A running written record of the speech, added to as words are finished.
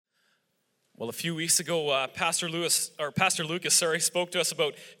Well, a few weeks ago, Pastor Lucas, spoke to us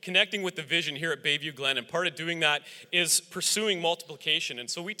about connecting with the vision here at Bayview Glen, and part of doing that is pursuing multiplication. And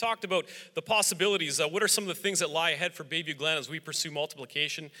so we talked about the possibilities. What are some of the things that lie ahead for Bayview Glen as we pursue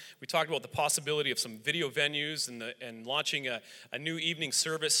multiplication? We talked about the possibility of some video venues and launching a new evening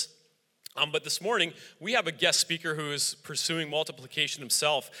service. But this morning, we have a guest speaker who is pursuing multiplication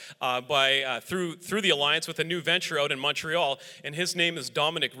himself through the Alliance with a new venture out in Montreal, and his name is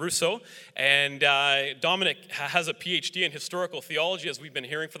Dominic Rousseau. And Dominic has a PhD in historical theology, as we've been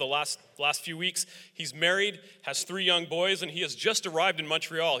hearing for the last few weeks. He's married, has 3 young boys, and he has just arrived in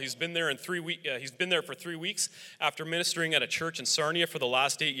Montreal. He's been there he's been there for 3 weeks after ministering at a church in Sarnia for the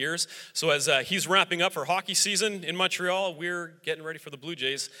last 8 years. So as he's ramping up for hockey season in Montreal, we're getting ready for the Blue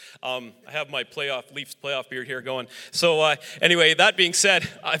Jays. I have my Leafs playoff beard here going. So anyway, that being said,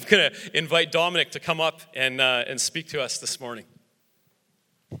 I'm going to invite Dominic to come up and speak to us this morning.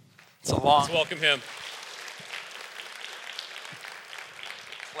 Let's welcome him.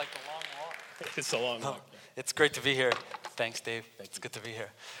 It's like a long walk. It's a long walk. It's great to be here. Thanks, Dave. It's good to be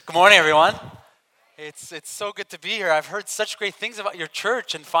here. Good morning, everyone. It's so good to be here. I've heard such great things about your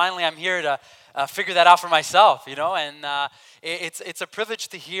church, and finally I'm here to figure that out for myself, and it's a privilege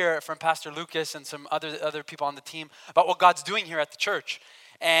to hear from Pastor Lucas and some other people on the team about what God's doing here at the church.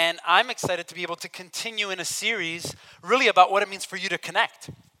 And I'm excited to be able to continue in a series really about what it means for you to connect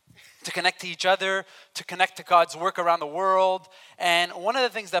to each other, to connect to God's work around the world. And one of the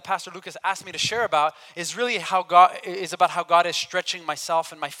things that Pastor Lucas asked me to share about is really how God is stretching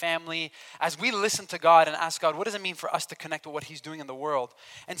myself and my family as we listen to God and ask God, what does it mean for us to connect with what He's doing in the world?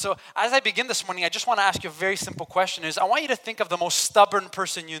 And so as I begin this morning, I just want to ask you a very simple question. I want you to think of the most stubborn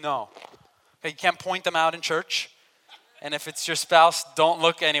person you know. Okay, you can't point them out in church. And if it's your spouse, don't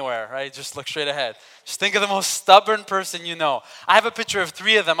look anywhere, right? Just look straight ahead. Just think of the most stubborn person you know. I have a picture of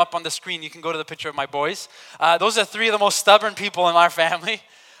 3 of them up on the screen. You can go to the picture of my boys. Those are 3 of the most stubborn people in our family.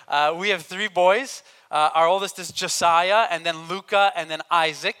 We have 3 boys. Our oldest is Josiah, and then Luca, and then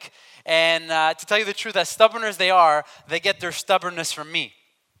Isaac. And to tell you the truth, as stubborn as they are, they get their stubbornness from me.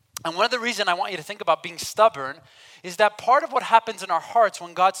 And one of the reasons I want you to think about being stubborn is that part of what happens in our hearts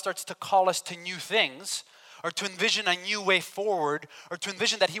when God starts to call us to new things, or to envision a new way forward, or to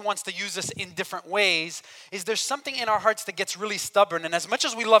envision that He wants to use us in different ways, is there's something in our hearts that gets really stubborn. And as much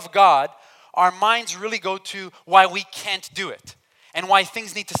as we love God, our minds really go to why we can't do it, and why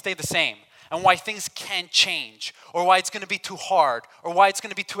things need to stay the same, and why things can't change, or why it's going to be too hard, or why it's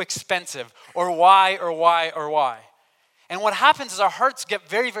going to be too expensive, or why. And what happens is our hearts get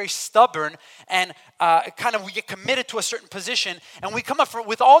very, very stubborn, and we get committed to a certain position, and we come up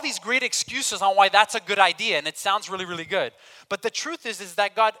with all these great excuses on why that's a good idea, and it sounds really, really good. But the truth is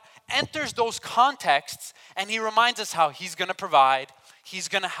that God enters those contexts, and He reminds us how He's going to provide, He's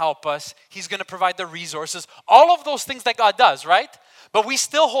going to help us, He's going to provide the resources, all of those things that God does, right? But we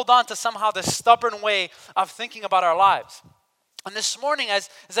still hold on to somehow this stubborn way of thinking about our lives. And this morning, as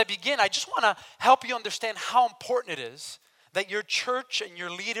I begin, I just want to help you understand how important it is that your church and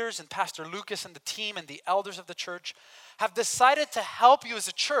your leaders and Pastor Lucas and the team and the elders of the church have decided to help you as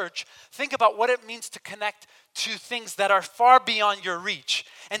a church think about what it means to connect to things that are far beyond your reach.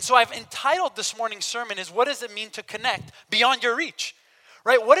 And so I've entitled this morning's sermon is, what does it mean to connect beyond your reach?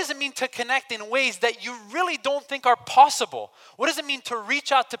 Right? What does it mean to connect in ways that you really don't think are possible? What does it mean to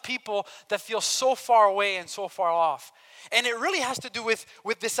reach out to people that feel so far away and so far off? And it really has to do with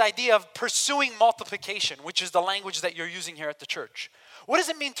this idea of pursuing multiplication, which is the language that you're using here at the church. What does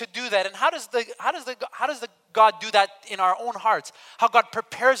it mean to do that? And how does the God do that in our own hearts? How God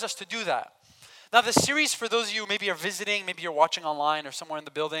prepares us to do that? Now, the series, for those of you who maybe are visiting, maybe you're watching online or somewhere in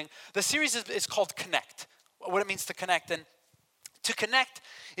the building, the series is called Connect, what it means to connect. And to connect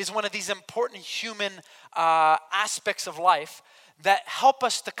is one of these important human aspects of life that help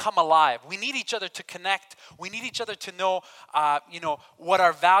us to come alive. We need each other to connect. We need each other to know, what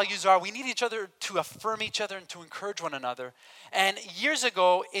our values are. We need each other to affirm each other and to encourage one another. And years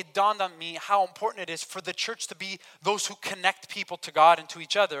ago, it dawned on me how important it is for the church to be those who connect people to God and to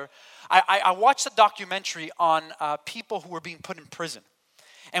each other. I watched a documentary on people who were being put in prison.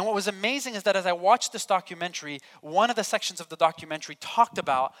 And what was amazing is that as I watched this documentary, one of the sections of the documentary talked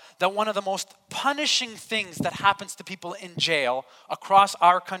about that one of the most punishing things that happens to people in jail across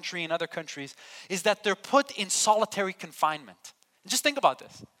our country and other countries is that they're put in solitary confinement. And just think about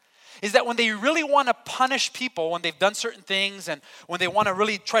this. Is that when they really want to punish people when they've done certain things and when they want to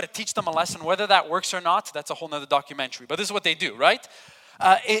really try to teach them a lesson, whether that works or not, that's a whole nother documentary. But this is what they do, right?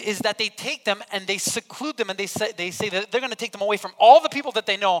 Is that they take them and they seclude them, and they say that they're going to take them away from all the people that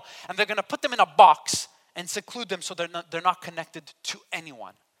they know, and they're going to put them in a box and seclude them so they're not connected to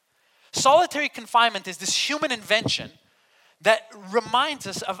anyone. Solitary confinement is this human invention that reminds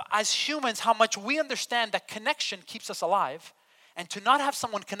us of, as humans, how much we understand that connection keeps us alive, and to not have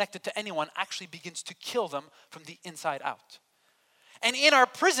someone connected to anyone actually begins to kill them from the inside out. And in our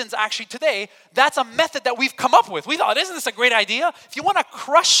prisons, actually, today, that's a method that we've come up with. We thought, isn't this a great idea? If you want to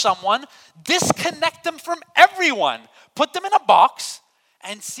crush someone, disconnect them from everyone. Put them in a box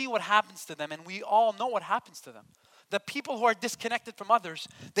and see what happens to them. And we all know what happens to them. The people who are disconnected from others,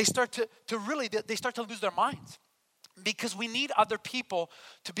 they start they start to lose their minds. Because we need other people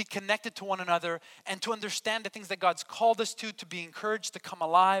to be connected to one another and to understand the things that God's called us to be encouraged, to come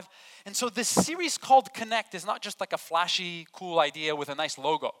alive. And so this series called Connect is not just like a flashy, cool idea with a nice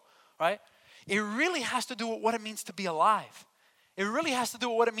logo, right? It really has to do with what it means to be alive. It really has to do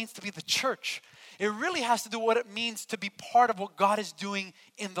with what it means to be the church. It really has to do with what it means to be part of what God is doing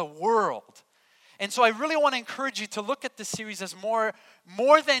in the world. And so I really want to encourage you to look at this series as more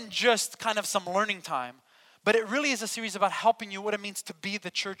than just kind of some learning time. But it really is a series about helping you what it means to be the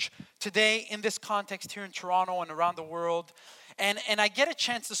church today in this context here in Toronto and around the world. And I get a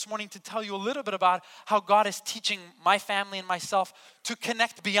chance this morning to tell you a little bit about how God is teaching my family and myself to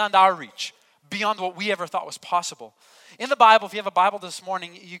connect beyond our reach, beyond what we ever thought was possible. In the Bible, if you have a Bible this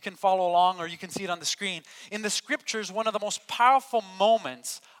morning, you can follow along or you can see it on the screen. In the scriptures, one of the most powerful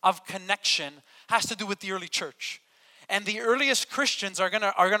moments of connection has to do with the early church. And the earliest Christians are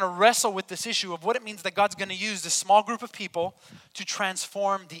gonna wrestle with this issue of what it means that God's gonna use this small group of people to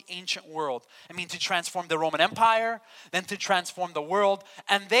transform the ancient world. I mean, to transform the Roman Empire, then to transform the world.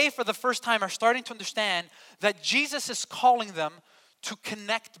 And they, for the first time, are starting to understand that Jesus is calling them to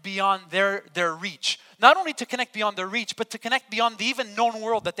connect beyond their reach. Not only to connect beyond their reach, but to connect beyond the even known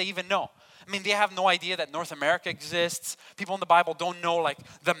world that they even know. I mean, they have no idea that North America exists. People in the Bible don't know like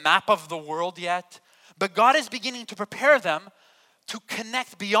the map of the world yet. But God is beginning to prepare them to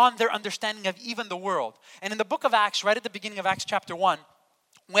connect beyond their understanding of even the world. And in the book of Acts, right at the beginning of Acts chapter 1,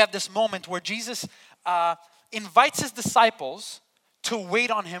 we have this moment where Jesus invites his disciples to wait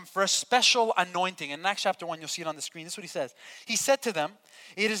on him for a special anointing. In Acts chapter 1, you'll see it on the screen. This is what he says. He said to them,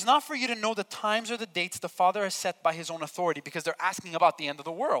 "It is not for you to know the times or the dates the Father has set by his own authority," because they're asking about the end of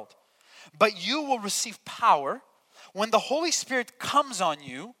the world. "But you will receive power when the Holy Spirit comes on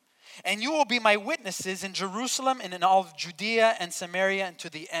you, and you will be my witnesses in Jerusalem and in all of Judea and Samaria and to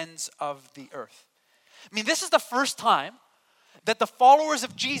the ends of the earth." I mean, this is the first time that the followers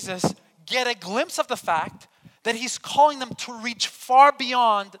of Jesus get a glimpse of the fact that he's calling them to reach far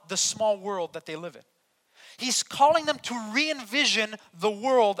beyond the small world that they live in. He's calling them to re-envision the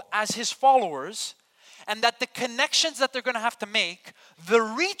world as his followers, and that the connections that they're going to have to make, the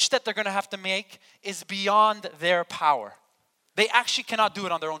reach that they're going to have to make, is beyond their power. They actually cannot do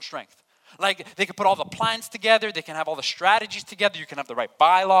it on their own strength. Like, they can put all the plans together, they can have all the strategies together, you can have the right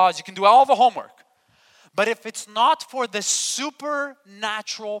bylaws, you can do all the homework. But if it's not for the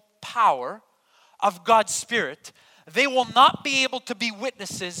supernatural power of God's Spirit, they will not be able to be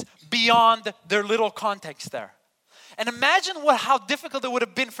witnesses beyond their little context there. And imagine how difficult it would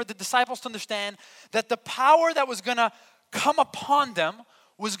have been for the disciples to understand that the power that was going to come upon them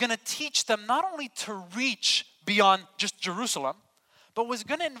was going to teach them not only to reach beyond just Jerusalem, but was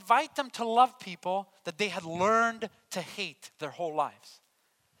going to invite them to love people that they had learned to hate their whole lives.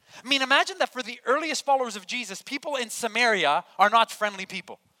 I mean, imagine that for the earliest followers of Jesus, people in Samaria are not friendly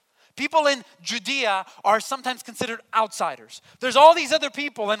people. People in Judea are sometimes considered outsiders. There's all these other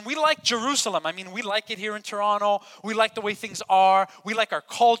people, and we like Jerusalem. I mean, we like it here in Toronto. We like the way things are. We like our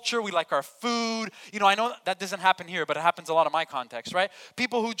culture. We like our food. You know, I know that doesn't happen here, but it happens a lot in my context, right?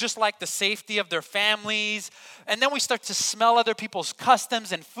 People who just like the safety of their families. And then we start to smell other people's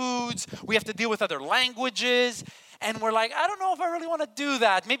customs and foods. We have to deal with other languages. And we're like, I don't know if I really want to do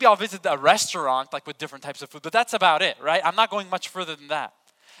that. Maybe I'll visit a restaurant like with different types of food, but that's about it, right? I'm not going much further than that.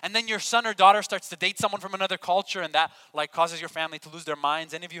 And then your son or daughter starts to date someone from another culture, and that like causes your family to lose their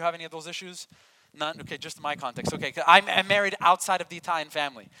minds. Any of you have any of those issues? None? Okay, just in my context. Okay, I'm married outside of the Italian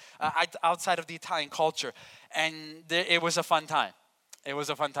family, outside of the Italian culture. And it was a fun time. It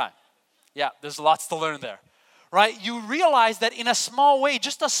was a fun time. Yeah, there's lots to learn there. Right? You realize that in a small way,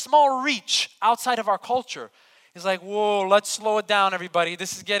 just a small reach outside of our culture is like, whoa, let's slow it down, everybody.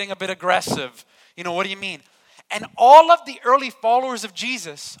 This is getting a bit aggressive. You know, what do you mean? And all of the early followers of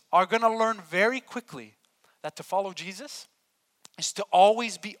Jesus are going to learn very quickly that to follow Jesus is to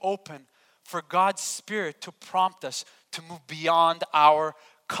always be open for God's Spirit to prompt us to move beyond our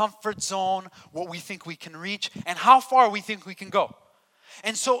comfort zone, what we think we can reach, and how far we think we can go.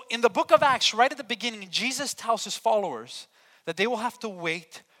 And so in the book of Acts, right at the beginning, Jesus tells his followers that they will have to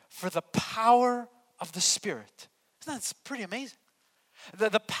wait for the power of the Spirit. Isn't that pretty amazing?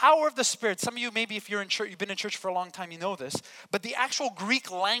 The power of the Spirit, some of you maybe if you're in church, you've been in church for a long time, you know this, but the actual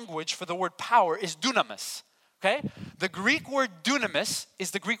Greek language for the word power is dunamis, okay? The Greek word dunamis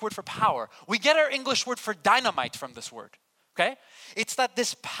is the Greek word for power. We get our English word for dynamite from this word, okay? It's that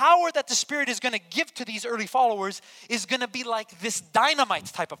this power that the Spirit is going to give to these early followers is going to be like this dynamite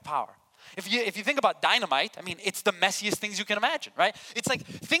type of power. If you think about dynamite, I mean, it's the messiest things you can imagine, right? It's like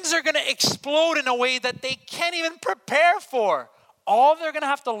things are going to explode in a way that they can't even prepare for. All they're going to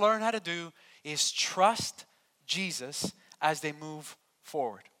have to learn how to do is trust Jesus as they move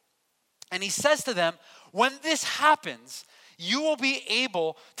forward. And he says to them, when this happens, you will be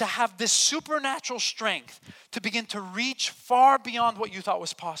able to have this supernatural strength to begin to reach far beyond what you thought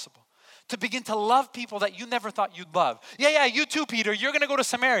was possible. To begin to love people that you never thought you'd love. Yeah, you too, Peter, you're going to go to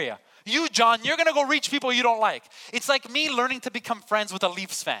Samaria. You, John, you're going to go reach people you don't like. It's like me learning to become friends with a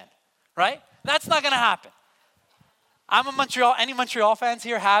Leafs fan, right? That's not going to happen. I'm a any Montreal fans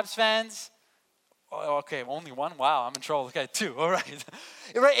here? Habs fans? Oh, okay, only one? Wow, I'm in trouble. Okay, two, all right.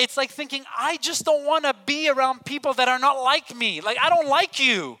 It's like thinking, I just don't want to be around people that are not like me. Like, I don't like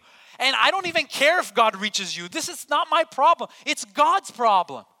you. And I don't even care if God reaches you. This is not my problem. It's God's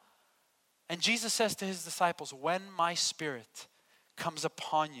problem. And Jesus says to his disciples, when my Spirit comes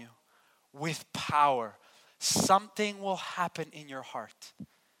upon you with power, something will happen in your heart.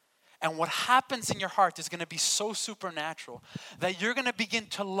 And what happens in your heart is going to be so supernatural that you're going to begin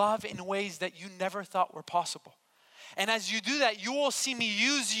to love in ways that you never thought were possible. And as you do that, you will see me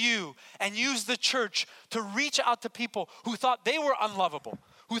use you and use the church to reach out to people who thought they were unlovable,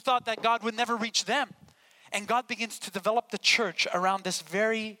 who thought that God would never reach them. And God begins to develop the church around this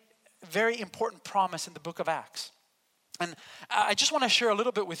very, very important promise in the book of Acts. And I just want to share a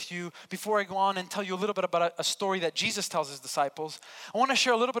little bit with you before I go on and tell you a little bit about a story that Jesus tells his disciples. I want to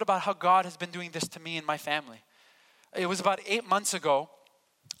share a little bit about how God has been doing this to me and my family. It was about 8 months ago.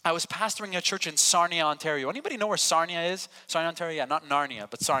 I was pastoring a church in Sarnia, Ontario. Anybody know where Sarnia is? Sarnia, Ontario? Yeah, not Narnia,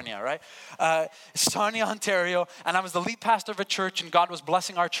 but Sarnia, right? Sarnia, Ontario. And I was the lead pastor of a church, and God was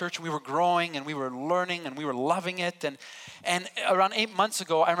blessing our church. We were growing, and we were learning, and we were loving it. And around 8 months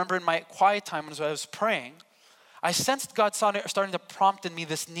ago, I remember in my quiet time as I was praying, I sensed God starting to prompt in me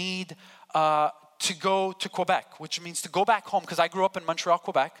this need to go to Quebec, which means to go back home, because I grew up in Montreal,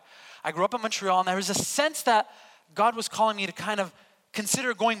 Quebec. I grew up in Montreal, and there was a sense that God was calling me to kind of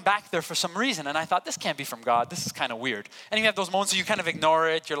consider going back there for some reason. And I thought, this can't be from God. This is kind of weird. And you have those moments where you kind of ignore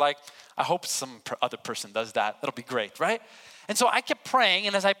it. You're like, I hope some other person does that. That'll be great, right? And so I kept praying,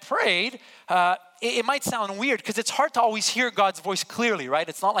 and as I prayed, it might sound weird because it's hard to always hear God's voice clearly, right?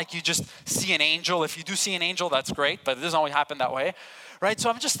 It's not like you just see an angel. If you do see an angel, that's great, but it doesn't always happen that way, right? So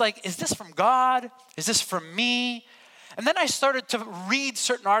I'm just like, is this from God? Is this from me? And then I started to read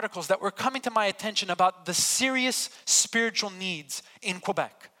certain articles that were coming to my attention about the serious spiritual needs in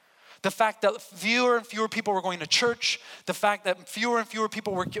Quebec. The fact that fewer and fewer people were going to church. The fact that fewer and fewer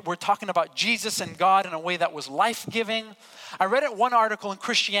people were talking about Jesus and God in a way that was life-giving. I read one article in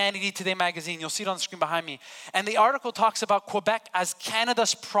Christianity Today magazine. You'll see it on the screen behind me. And the article talks about Quebec as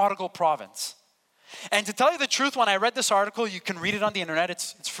Canada's prodigal province. And to tell you the truth, when I read this article, you can read it on the internet.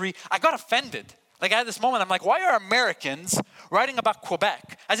 It's free. I got offended. Like at this moment, I'm like, why are Americans writing about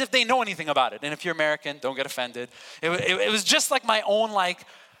Quebec as if they know anything about it? And if you're American, don't get offended. It was just like my own like,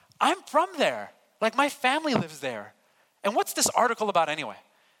 I'm from there. Like my family lives there. And what's this article about anyway?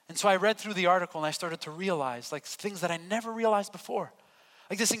 And so I read through the article and I started to realize like things that I never realized before.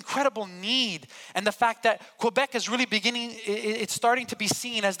 Like this incredible need and the fact that Quebec is really it's starting to be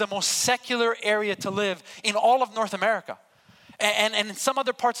seen as the most secular area to live in all of North America. And in some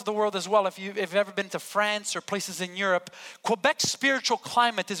other parts of the world as well. If you've ever been to France or places in Europe, Quebec's spiritual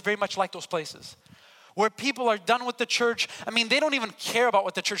climate is very much like those places. Where people are done with the church. I mean, they don't even care about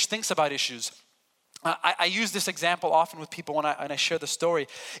what the church thinks about issues. I use this example often with people when I share the story.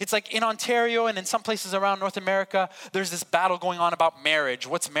 It's like in Ontario and in some places around North America, there's this battle going on about marriage.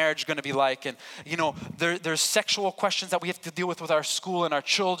 What's marriage going to be like? And, you know, there's sexual questions that we have to deal with our school and our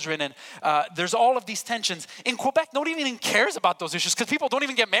children. And there's all of these tensions. In Quebec, nobody even cares about those issues because people don't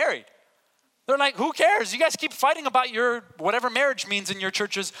even get married. They're like, who cares? You guys keep fighting about your whatever marriage means in your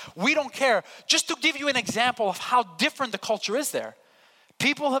churches. We don't care. Just to give you an example of how different the culture is there.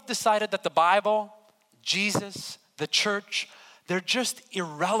 People have decided that the Bible, Jesus, the church, they're just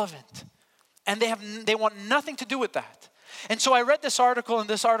irrelevant. And they want nothing to do with that. And so I read this article, and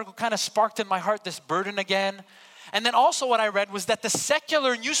this article kind of sparked in my heart this burden again. And then also what I read was that the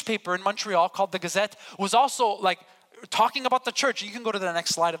secular newspaper in Montreal called the Gazette was also like talking about the church. You can go to the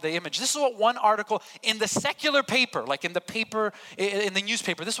next slide of the image. This is what one article in the secular paper, like in the paper, in the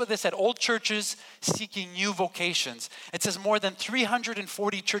newspaper, this is what they said: old churches seeking new vocations. It says more than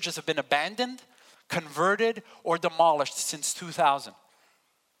 340 churches have been abandoned, converted, or demolished since 2000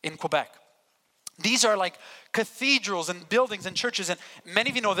 in Quebec. These are like cathedrals and buildings and churches. And many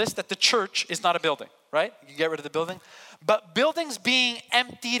of you know this, that the church is not a building, right? You can get rid of the building. But buildings being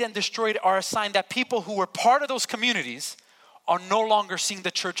emptied and destroyed are a sign that people who were part of those communities are no longer seeing the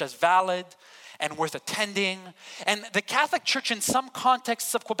church as valid and worth attending. And the Catholic Church in some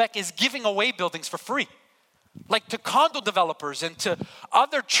contexts of Quebec is giving away buildings for free. Like to condo developers and to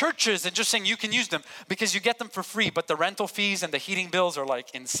other churches, and just saying you can use them because you get them for free, but the rental fees and the heating bills are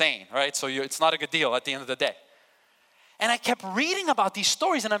like insane, right? So it's not a good deal at the end of the day. And I kept reading about these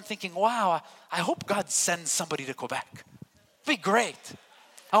stories and I'm thinking, wow, I hope God sends somebody to Quebec. It'd be great.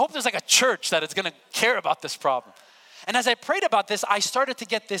 I hope there's like a church that is going to care about this problem. And as I prayed about this, I started to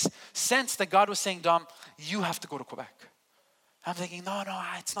get this sense that God was saying, Dom, you have to go to Quebec. I'm thinking, no,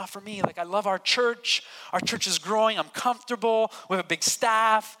 it's not for me. Like, I love our church. Our church is growing. I'm comfortable. We have a big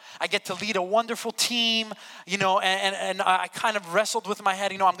staff. I get to lead a wonderful team, and I kind of wrestled with my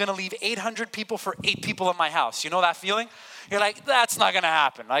head, I'm going to leave 800 people for 8 people in my house. You know that feeling? You're like, that's not going to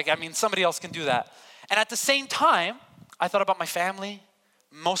happen. Somebody else can do that. And at the same time, I thought about my family.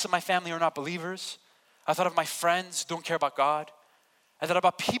 Most of my family are not believers. I thought of my friends who don't care about God. I thought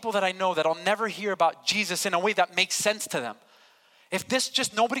about people that I know that I'll never hear about Jesus in a way that makes sense to them. If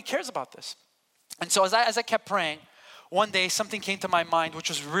nobody cares about this. And so as I kept praying, one day something came to my mind which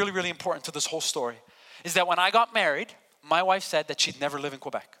was really, really important to this whole story, is that when I got married, my wife said that she'd never live in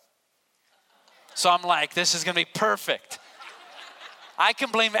Quebec. So I'm like, this is going to be perfect. I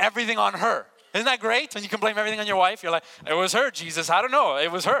can blame everything on her. Isn't that great? When you can blame everything on your wife, you're like, it was her, Jesus. I don't know.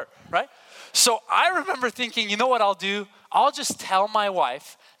 It was her, right? So I remember thinking, you know what I'll do? I'll just tell my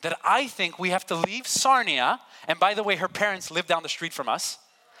wife that I think we have to leave Sarnia, and by the way, her parents live down the street from us,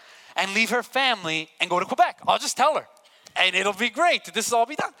 and leave her family and go to Quebec. I'll just tell her, and it'll be great. This will all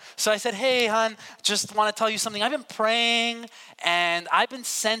be done. So I said, hey, hon, just want to tell you something. I've been praying, and I've been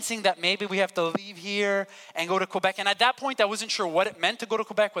sensing that maybe we have to leave here and go to Quebec. And at that point, I wasn't sure what it meant to go to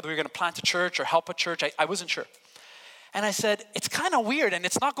Quebec, whether we were going to plant a church or help a church. I wasn't sure. And I said, it's kind of weird, and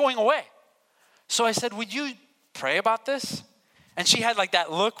it's not going away. So I said, would you pray about this? And she had like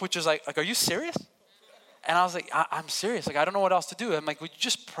that look, which is like, are you serious? And I was like, I'm serious. Like, I don't know what else to do. I'm like, would you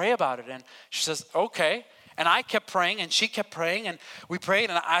just pray about it? And she says, okay. And I kept praying, and she kept praying, and we prayed.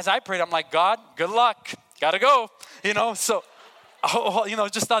 And as I prayed, I'm like, God, good luck. Gotta go. So,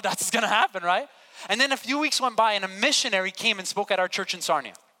 just thought that's going to happen, right? And then a few weeks went by, and a missionary came and spoke at our church in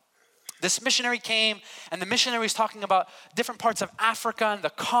Sarnia. This missionary came, and the missionary was talking about different parts of Africa and the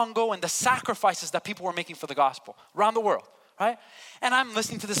Congo and the sacrifices that people were making for the gospel around the world. Right? And I'm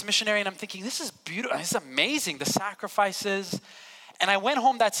listening to this missionary and I'm thinking, this is beautiful. This is amazing, the sacrifices. And I went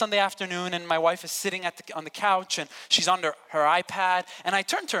home that Sunday afternoon and my wife is sitting on the couch and she's on her iPad. And I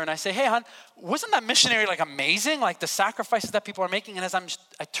turned to her and I say, hey, hon, wasn't that missionary like amazing? Like the sacrifices that people are making. And as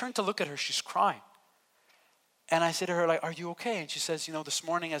I turned to look at her, she's crying. And I said to her, like, are you okay? And she says, this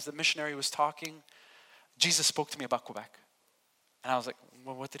morning as the missionary was talking, Jesus spoke to me about Quebec. And I was like,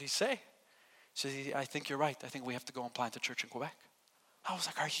 well, what did he say? She said, I think you're right. I think we have to go and plant a church in Quebec. I was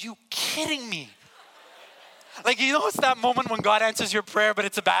like, are you kidding me? Like, it's that moment when God answers your prayer, but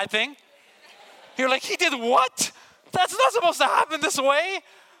it's a bad thing? You're like, he did what? That's not supposed to happen this way.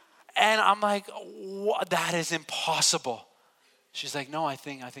 And I'm like, what? That is impossible. She's like, no, I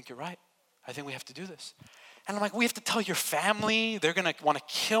think you're right. I think we have to do this. And I'm like, we have to tell your family. They're going to want to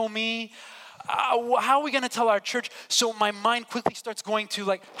kill me. How are we going to tell our church? So my mind quickly starts going to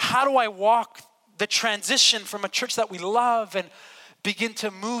like, how do I walk the transition from a church that we love and begin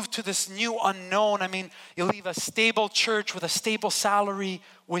to move to this new unknown? You leave a stable church with a stable salary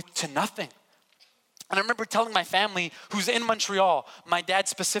to nothing. And I remember telling my family who's in Montreal, my dad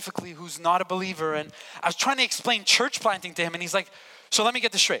specifically, who's not a believer, and I was trying to explain church planting to him, and he's like, so let me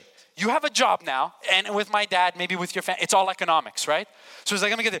get this straight. You have a job now, and with my dad, maybe with your family, it's all economics, right? So he's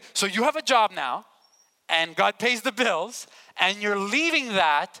like, let me get this. So you have a job now, and God pays the bills, and you're leaving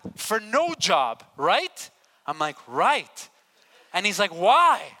that for no job, right? I'm like, right. And he's like,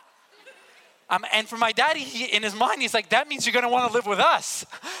 why? And for my daddy, in his mind, he's like, that means you're going to want to live with us.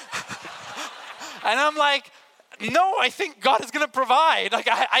 And I'm like, no, I think God is going to provide. Like,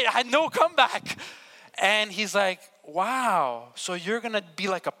 I had no comeback. And he's like, wow, so you're going to be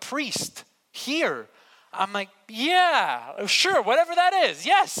like a priest here. I'm like, yeah, sure, whatever that is,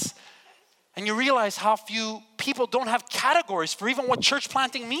 yes. And you realize how few people don't have categories for even what church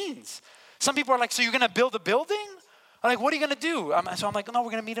planting means. Some people are like, so you're going to build a building? I'm like, what are you going to do? So I'm like, no,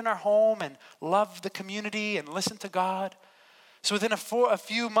 we're going to meet in our home and love the community and listen to God. So within a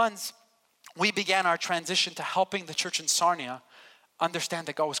few months, we began our transition to helping the church in Sarnia understand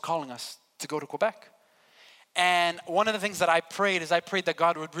that God was calling us to go to Quebec. And one of the things that I prayed that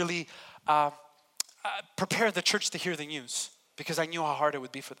God would really prepare the church to hear the news, because I knew how hard it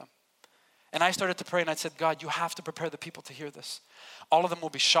would be for them. And I started to pray and I said, God, you have to prepare the people to hear this. All of them will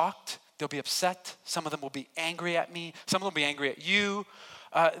be shocked. They'll be upset. Some of them will be angry at me. Some of them will be angry at you.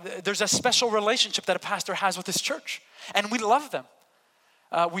 There's a special relationship that a pastor has with his church. And we love them.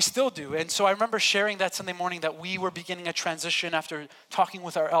 We still do. And so I remember sharing that Sunday morning that we were beginning a transition after talking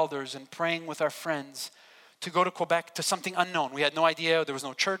with our elders and praying with our friends to go to Quebec to something unknown. We had no idea. There was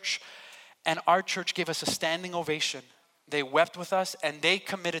no church. And our church gave us a standing ovation. They wept with us and they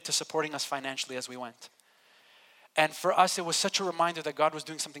committed to supporting us financially as we went. And for us, it was such a reminder that God was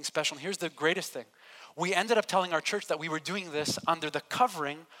doing something special. And here's the greatest thing. We ended up telling our church that we were doing this under the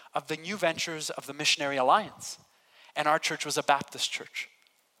covering of the new ventures of the Missionary Alliance. And our church was a Baptist church.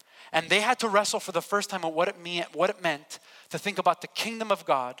 And they had to wrestle for the first time at what it meant to think about the kingdom of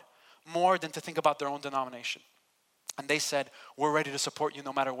God more than to think about their own denomination. And they said, we're ready to support you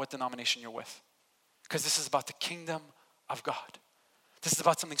no matter what denomination you're with. Because this is about the kingdom of God. This is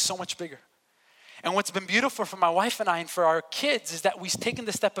about something so much bigger. And what's been beautiful for my wife and I and for our kids is that we've taken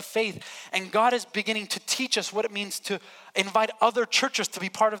the step of faith, and God is beginning to teach us what it means to invite other churches to be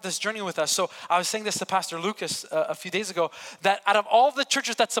part of this journey with us. So I was saying this to Pastor Lucas a few days ago, that out of all the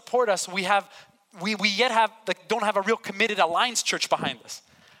churches that support us, we don't have a real committed alliance church behind us.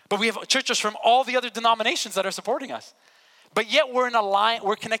 But we have churches from all the other denominations that are supporting us. But yet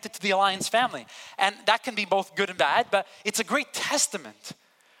we're connected to the Alliance family. And that can be both good and bad, but it's a great testament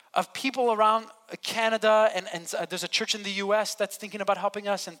of people around Canada, and there's a church in the US that's thinking about helping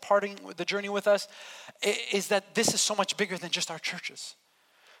us and parting with the journey with us, is that this is so much bigger than just our churches.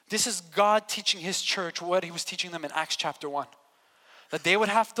 This is God teaching his church what he was teaching them in Acts chapter 1. That they would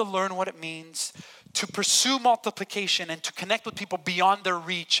have to learn what it means to pursue multiplication and to connect with people beyond their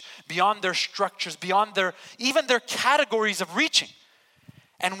reach, beyond their structures, beyond even their categories of reaching.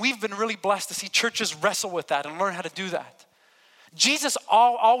 And we've been really blessed to see churches wrestle with that and learn how to do that. Jesus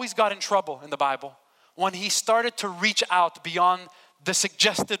always got in trouble in the Bible when he started to reach out beyond the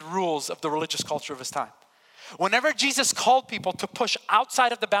suggested rules of the religious culture of his time. Whenever Jesus called people to push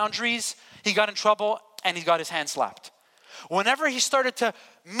outside of the boundaries, he got in trouble and he got his hand slapped. Whenever he started to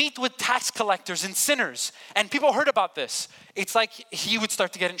meet with tax collectors and sinners, and people heard about this, it's like he would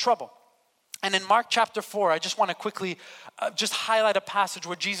start to get in trouble. And in Mark chapter 4, I just want to quickly just highlight a passage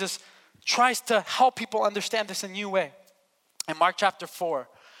where Jesus tries to help people understand this in a new way. In Mark chapter 4,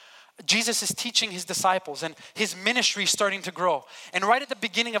 Jesus is teaching his disciples and his ministry is starting to grow. And right at the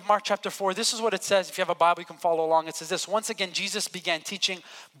beginning of Mark chapter 4, this is what it says. If you have a Bible, you can follow along. It says this: once again, Jesus began teaching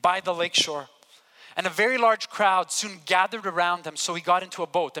by the lakeshore. And a very large crowd soon gathered around him, so he got into a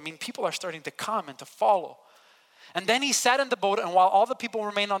boat. I mean, people are starting to come and to follow. And then he sat in the boat, and while all the people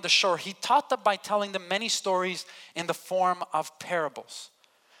remained on the shore, he taught them by telling them many stories in the form of parables.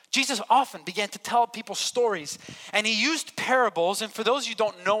 Jesus often began to tell people stories, and he used parables. And for those of you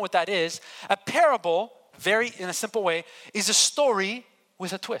who don't know what that is, a parable, in a simple way, is a story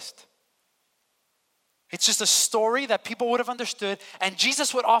with a twist. It's just a story that people would have understood, and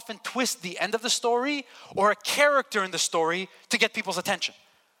Jesus would often twist the end of the story or a character in the story to get people's attention,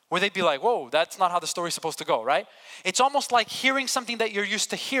 where they'd be like, whoa, that's not how the story's supposed to go, right? It's almost like hearing something that you're used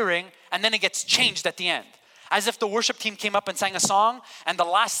to hearing, and then it gets changed at the end. As if the worship team came up and sang a song, and the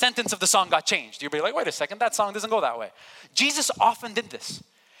last sentence of the song got changed. You'd be like, wait a second, that song doesn't go that way. Jesus often did this,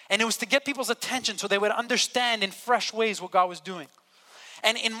 and it was to get people's attention so they would understand in fresh ways what God was doing.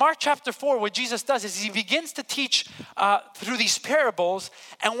 And in Mark chapter 4, what Jesus does is he begins to teach through these parables.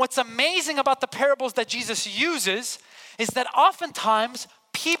 And what's amazing about the parables that Jesus uses is that oftentimes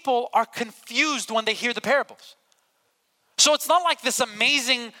people are confused when they hear the parables. So it's not like this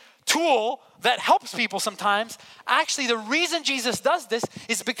amazing tool that helps people sometimes. Actually, the reason Jesus does this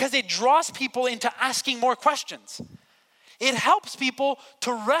is because it draws people into asking more questions. It helps people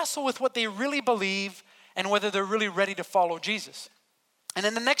to wrestle with what they really believe and whether they're really ready to follow Jesus. And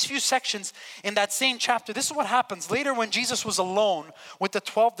in the next few sections in that same chapter, this is what happens. Later, when Jesus was alone with the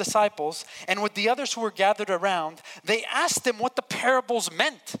 12 disciples and with the others who were gathered around, they asked him what the parables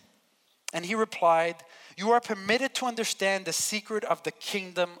meant. And he replied, "You are permitted to understand the secret of the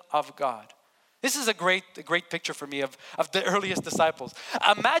kingdom of God." This is a great picture for me of the earliest disciples.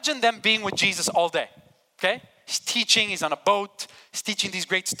 Imagine them being with Jesus all day, okay? He's teaching, he's on a boat, he's teaching these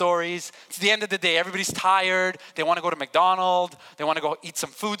great stories. It's the end of the day, everybody's tired. They want to go to McDonald's, they want to go eat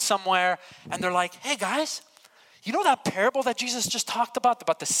some food somewhere. And they're like, hey guys, you know that parable that Jesus just talked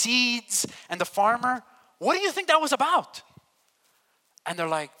about the seeds and the farmer? What do you think that was about? And they're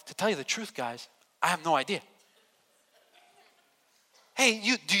like, to tell you the truth, guys, I have no idea. Hey,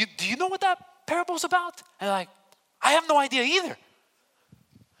 do you know what that parable's about? And they're like, I have no idea either.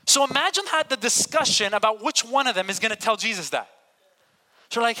 So imagine had the discussion about which one of them is going to tell Jesus that.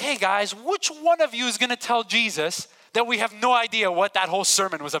 So they're like, hey guys, which one of you is going to tell Jesus that we have no idea what that whole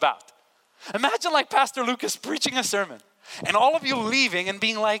sermon was about? Imagine like Pastor Lucas preaching a sermon and all of you leaving and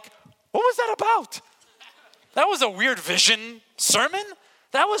being like, what was that about? That was a weird vision sermon.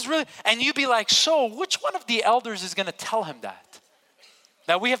 That was really, and you'd be like, so which one of the elders is going to tell him that?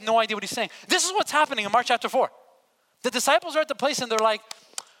 That we have no idea what he's saying. This is what's happening in Mark chapter 4. The disciples are at the place and they're like,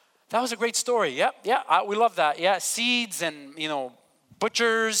 that was a great story. Yeah, we love that. Yeah, seeds and,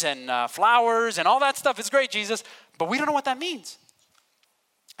 butchers and flowers and all that stuff. It's great, Jesus. But we don't know what that means.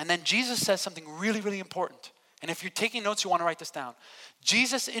 And then Jesus says something really, really important. And if you're taking notes, you want to write this down.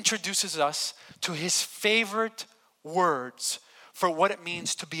 Jesus introduces us to his favorite words for what it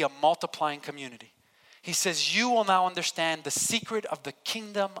means to be a multiplying community. He says, you will now understand the secret of the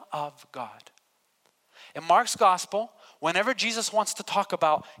kingdom of God. In Mark's gospel, whenever Jesus wants to talk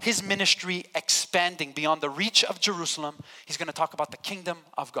about his ministry expanding beyond the reach of Jerusalem, he's going to talk about the kingdom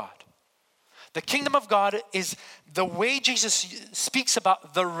of God. The kingdom of God is the way Jesus speaks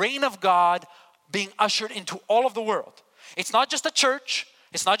about the reign of God being ushered into all of the world. It's not just a church.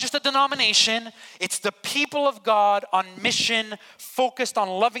 It's not just a denomination. It's the people of God on mission, focused on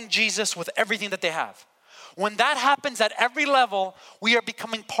loving Jesus with everything that they have. When that happens at every level, we are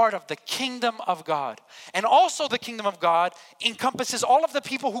becoming part of the kingdom of God. And also the kingdom of God encompasses all of the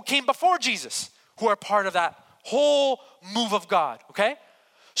people who came before Jesus, who are part of that whole move of God, okay?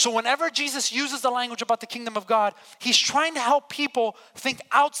 So whenever Jesus uses the language about the kingdom of God, he's trying to help people think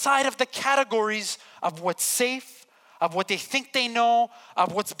outside of the categories of what's safe, of what they think they know,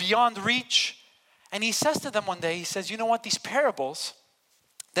 of what's beyond reach. And he says to them one day, he says, you know what, these parables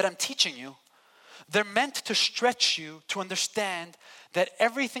that I'm teaching you, they're meant to stretch you to understand that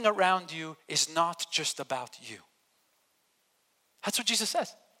everything around you is not just about you. That's what Jesus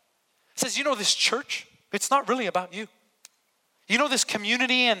says. He says, you know this church, it's not really about you. You know this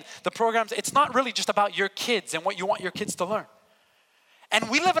community and the programs, it's not really just about your kids and what you want your kids to learn. And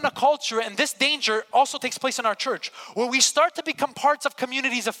we live in a culture, and this danger also takes place in our church, where we start to become parts of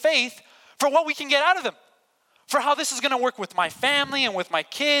communities of faith for what we can get out of them. For how this is going to work with my family and with my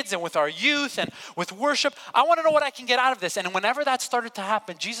kids and with our youth and with worship. I want to know what I can get out of this. And whenever that started to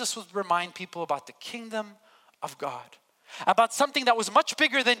happen, Jesus would remind people about the kingdom of God. About something that was much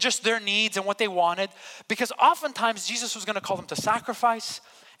bigger than just their needs and what they wanted. Because oftentimes Jesus was going to call them to sacrifice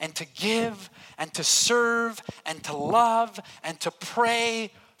and to give and to serve and to love and to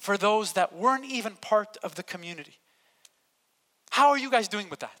pray for those that weren't even part of the community. How are you guys doing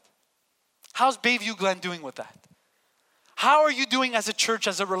with that? How's Bayview Glen doing with that? How are you doing as a church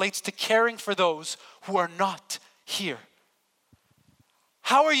as it relates to caring for those who are not here?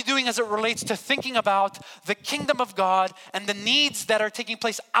 How are you doing as it relates to thinking about the kingdom of God and the needs that are taking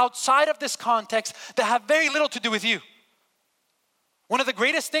place outside of this context that have very little to do with you? One of the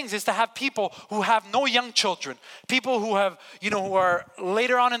greatest things is to have people who have no young children, people who have, who are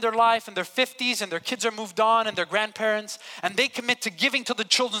later on in their life in their 50s and their kids are moved on and their grandparents, and they commit to giving to the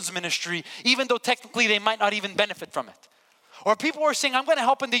children's ministry, even though technically they might not even benefit from it. Or people who are saying, I'm going to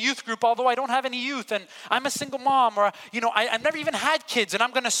help in the youth group, although I don't have any youth, and I'm a single mom, or, I've never even had kids, and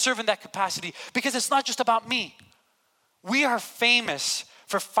I'm going to serve in that capacity, because it's not just about me. We are famous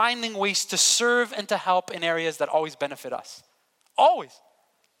for finding ways to serve and to help in areas that always benefit us. Always.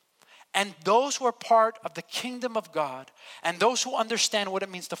 And those who are part of the kingdom of God and those who understand what it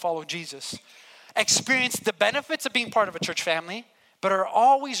means to follow Jesus experience the benefits of being part of a church family, but are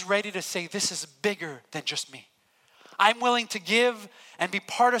always ready to say, this is bigger than just me. I'm willing to give and be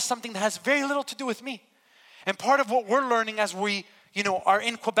part of something that has very little to do with me. And part of what we're learning as we, are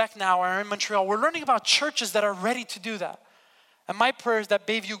in Quebec now or are in Montreal, we're learning about churches that are ready to do that. And my prayer is that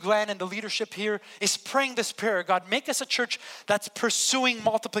Bayview Glen and the leadership here is praying this prayer. God, make us a church that's pursuing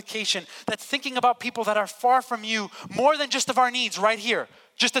multiplication, that's thinking about people that are far from you more than just of our needs right here,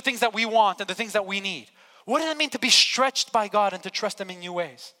 just the things that we want and the things that we need. What does it mean to be stretched by God and to trust Him in new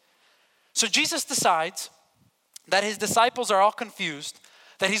ways? So Jesus decides that His disciples are all confused,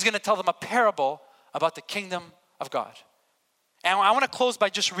 that He's going to tell them a parable about the kingdom of God. And I want to close by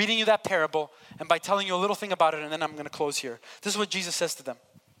just reading you that parable and by telling you a little thing about it, and then I'm going to close here. This is what Jesus says to them.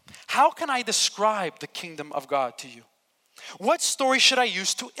 How can I describe the kingdom of God to you? What story should I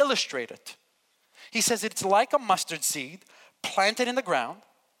use to illustrate it? He says it's like a mustard seed planted in the ground,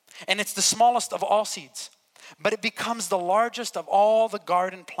 and it's the smallest of all seeds. but it becomes the largest of all the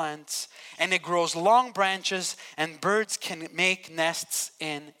garden plants, and it grows long branches, and birds can make nests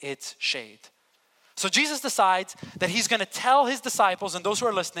in its shade. So Jesus decides that he's going to tell his disciples and those who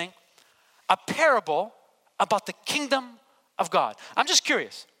are listening a parable about the kingdom of God. I'm just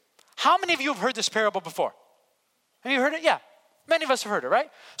curious, how many of you have heard this parable before? Have you heard it? Yeah, many of us have heard it, right?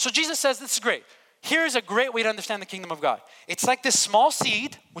 So Jesus says, this is great. Here's a great way to understand the kingdom of God. It's like this small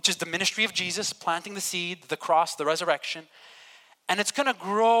seed, which is the ministry of Jesus, planting the seed, the cross, the resurrection. And it's going to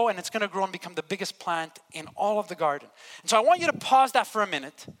grow and it's going to grow and become the biggest plant in all of the garden. And so I want you to pause that for a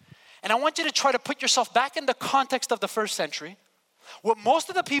minute. And I want you to try to put yourself back in the context of the first century. What most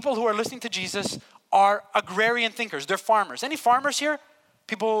of the people who are listening to Jesus are agrarian thinkers. They're farmers. Any farmers here?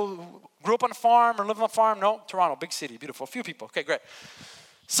 People who grew up on a farm or live on a farm? No? Toronto, big city, beautiful. A few people. Okay, great.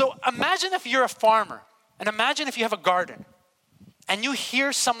 So imagine if you're a farmer, and imagine if you have a garden, and you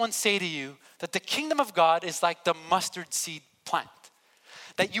hear someone say to you that the kingdom of God is like the mustard seed plant.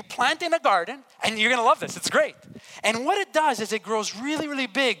 That you plant in a garden, and you're gonna love this, it's great. And what it does is it grows really, really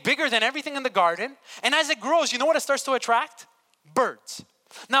big, bigger than everything in the garden. And as it grows, you know what it starts to attract? Birds.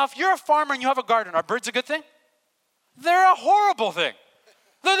 Now, if you're a farmer and you have a garden, are birds a good thing? They're a horrible thing.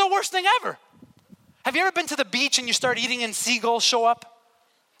 They're the worst thing ever. Have you ever been to the beach and you start eating and seagulls show up?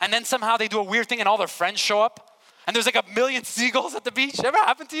 And then somehow they do a weird thing and all their friends show up. And there's like 1 million seagulls at the beach. Ever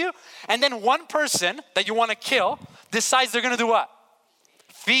happened to you? And then one person that you want to kill decides they're going to do what?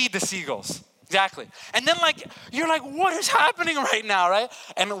 Feed the seagulls. Exactly. And then you're like, what is happening right now, right?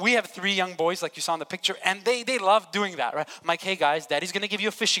 And we have 3 young boys like you saw in the picture. And they love doing that, right? I'm like, hey guys, daddy's going to give you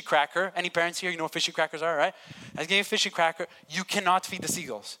a fishy cracker. Any parents here, you know what fishy crackers are, right? Daddy's going to give you a fishy cracker. You cannot feed the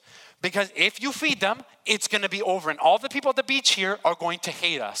seagulls. Because if you feed them, it's going to be over. And all the people at the beach here are going to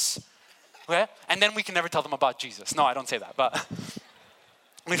hate us. Okay? And then we can never tell them about Jesus. No, I don't say that. But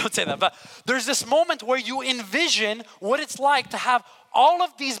we don't say that. But there's this moment where you envision what it's like to have all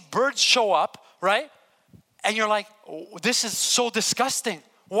of these birds show up, right? And you're like, oh, this is so disgusting.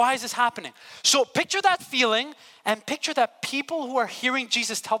 Why is this happening? So picture that feeling and picture that people who are hearing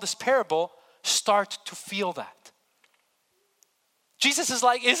Jesus tell this parable start to feel that. Jesus is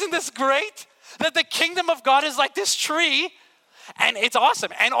like, isn't this great? That the kingdom of God is like this tree and it's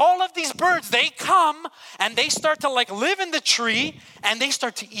awesome. And all of these birds, they come and they start to live in the tree and they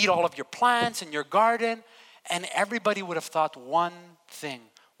start to eat all of your plants and your garden. And everybody would have thought one thing.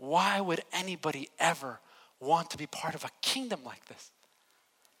 Why would anybody ever want to be part of a kingdom like this?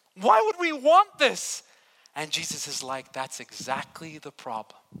 Why would we want this? And Jesus is like, that's exactly the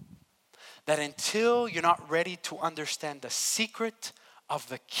problem. That until you're not ready to understand the secret of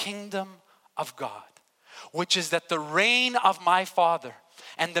the kingdom of God, which is that the reign of my Father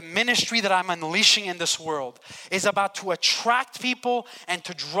and the ministry that I'm unleashing in this world is about to attract people and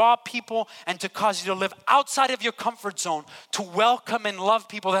to draw people and to cause you to live outside of your comfort zone, to welcome and love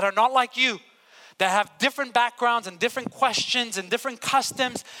people that are not like you, that have different backgrounds and different questions and different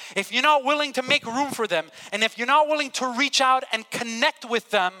customs. If you're not willing to make room for them, and if you're not willing to reach out and connect with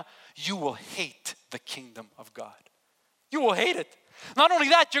them, you will hate the kingdom of God. You will hate it. Not only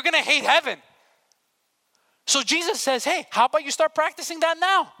that, you're going to hate heaven. So Jesus says, hey, how about you start practicing that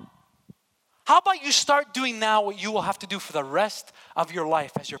now? How about you start doing now what you will have to do for the rest of your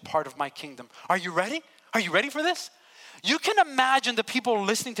life as you're part of my kingdom? Are you ready? Are you ready for this? You can imagine the people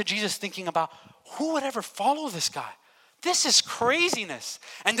listening to Jesus thinking about, who would ever follow this guy? This is craziness.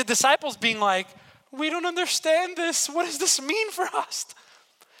 And the disciples being like, we don't understand this. What does this mean for us?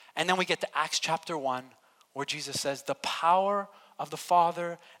 And then we get to Acts chapter 1, where Jesus says, the power of the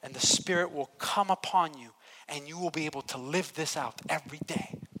Father and the Spirit will come upon you, and you will be able to live this out every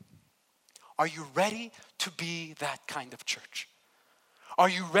day. Are you ready to be that kind of church? Are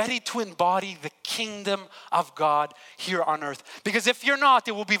you ready to embody the kingdom of God here on earth? Because if you're not,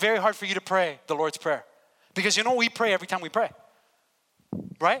 it will be very hard for you to pray the Lord's Prayer. Because you know we pray every time we pray,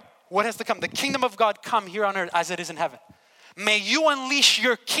 right? What has to come? The kingdom of God come here on earth as it is in heaven. May you unleash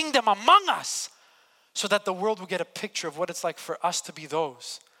your kingdom among us so that the world will get a picture of what it's like for us to be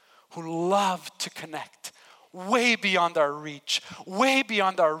those who love to connect way beyond our reach, way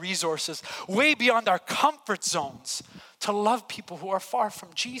beyond our resources, way beyond our comfort zones, to love people who are far from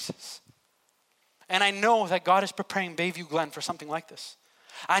Jesus. And I know that God is preparing Bayview Glen for something like this.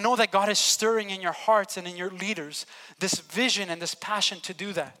 I know that God is stirring in your hearts and in your leaders this vision and this passion to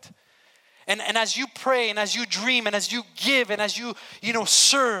do that. And as you pray and as you dream and as you give and as you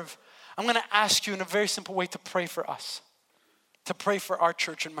serve, I'm going to ask you in a very simple way to pray for us, to pray for our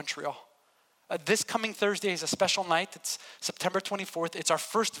church in Montreal. This coming Thursday is a special night. It's September 24th. It's our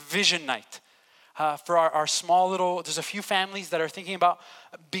first vision night. for our small little, there's a few families that are thinking about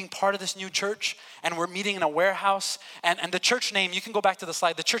being part of this new church, and we're meeting in a warehouse. And the church name, you can go back to the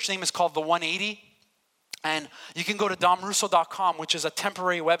slide, the church name is called The 180. And you can go to domrusso.com, which is a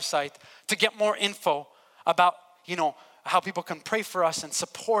temporary website, to get more info about, how people can pray for us and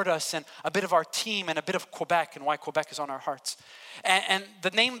support us, and a bit of our team, and a bit of Quebec and why Quebec is on our hearts. And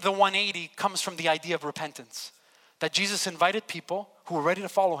the name The 180 comes from the idea of repentance, that Jesus invited people who were ready to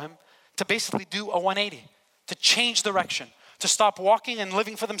follow him to basically do a 180, to change direction, to stop walking and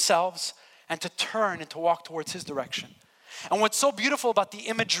living for themselves, and to turn and to walk towards his direction. And what's so beautiful about the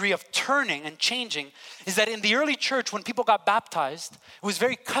imagery of turning and changing is that in the early church, when people got baptized, it was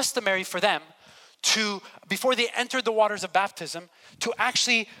very customary for them to, before they entered the waters of baptism, to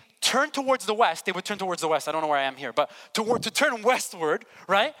actually turn towards the west. They would turn towards the west. I don't know where I am here, but to turn westward,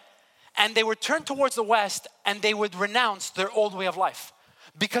 right? And they would turn towards the west, and they would renounce their old way of life.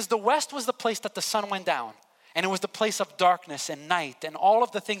 Because the west was the place that the sun went down. And it was the place of darkness and night and all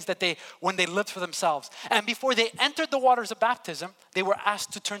of the things that when they lived for themselves. And before they entered the waters of baptism, they were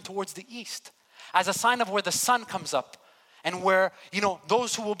asked to turn towards the east as a sign of where the sun comes up and where,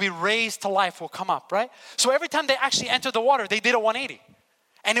 those who will be raised to life will come up, right? So every time they actually entered the water, they did a 180.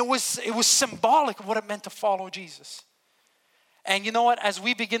 And it was symbolic of what it meant to follow Jesus. And you know what? As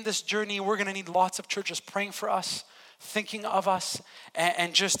we begin this journey, we're going to need lots of churches praying for us, thinking of us,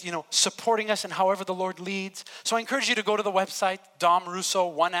 and just, supporting us in however the Lord leads. So I encourage you to go to the website,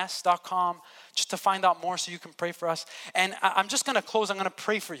 domrusso1s.com, just to find out more so you can pray for us. And I'm just going to close. I'm going to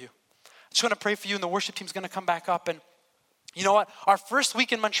pray for you. I'm just going to pray for you, and the worship team's going to come back up. And you know what? Our first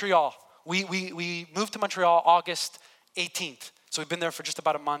week in Montreal, we moved to Montreal August 18th. So we've been there for just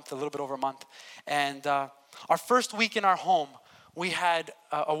about a month, a little bit over a month. And our first week in our home, we had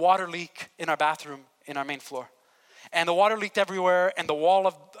a water leak in our bathroom in our main floor. And the water leaked everywhere, and the wall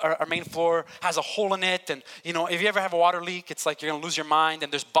of our main floor has a hole in it. And, if you ever have a water leak, it's like you're going to lose your mind,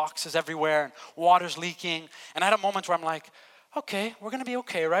 and there's boxes everywhere, and water's leaking. And I had a moment where I'm like, okay, we're going to be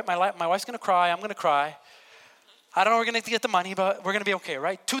okay, right? My wife's going to cry, I'm going to cry. I don't know where we're going to get the money, but we're going to be okay,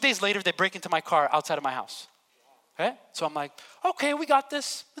 right? 2 days later, they break into my car outside of my house. Okay? So I'm like, okay, we got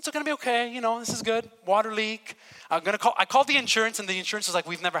this. It's going to be okay. This is good. Water leak. I called the insurance, and the insurance was like,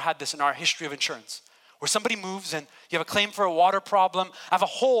 we've never had this in our history of insurance. Where somebody moves and you have a claim for a water problem. I have a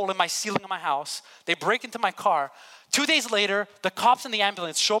hole in my ceiling of my house. They break into my car. 2 days later, the cops and the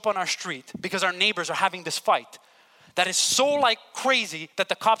ambulance show up on our street because our neighbors are having this fight that is so crazy that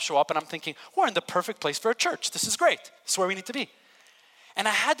the cops show up, and I'm thinking, we're in the perfect place for a church. This is great. This is where we need to be. And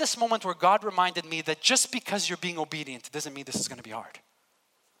I had this moment where God reminded me that just because you're being obedient doesn't mean this is going to be hard.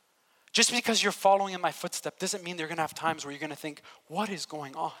 Just because you're following in my footsteps doesn't mean you're going to have times where you're going to think, what is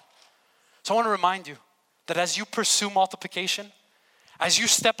going on? So I want to remind you that as you pursue multiplication, as you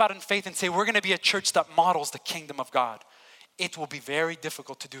step out in faith and say, we're going to be a church that models the kingdom of God, it will be very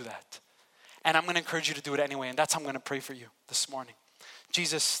difficult to do that. And I'm going to encourage you to do it anyway, and that's how I'm going to pray for you this morning.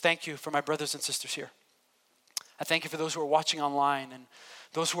 Jesus, thank you for my brothers and sisters here. I thank you for those who are watching online and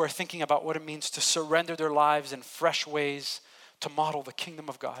those who are thinking about what it means to surrender their lives in fresh ways to model the kingdom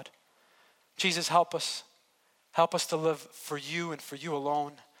of God. Jesus, help us. Help us to live for you and for you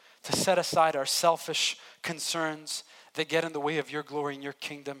alone, to set aside our selfish concerns that get in the way of your glory and your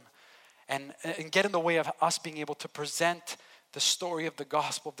kingdom, and get in the way of us being able to present the story of the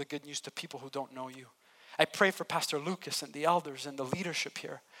gospel, of the good news to people who don't know you. I pray for Pastor Lucas and the elders and the leadership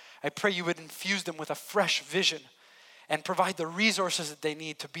here. I pray you would infuse them with a fresh vision and provide the resources that they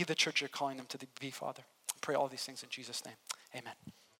need to be the church you're calling them to be, Father. I pray all these things in Jesus' name. Amen.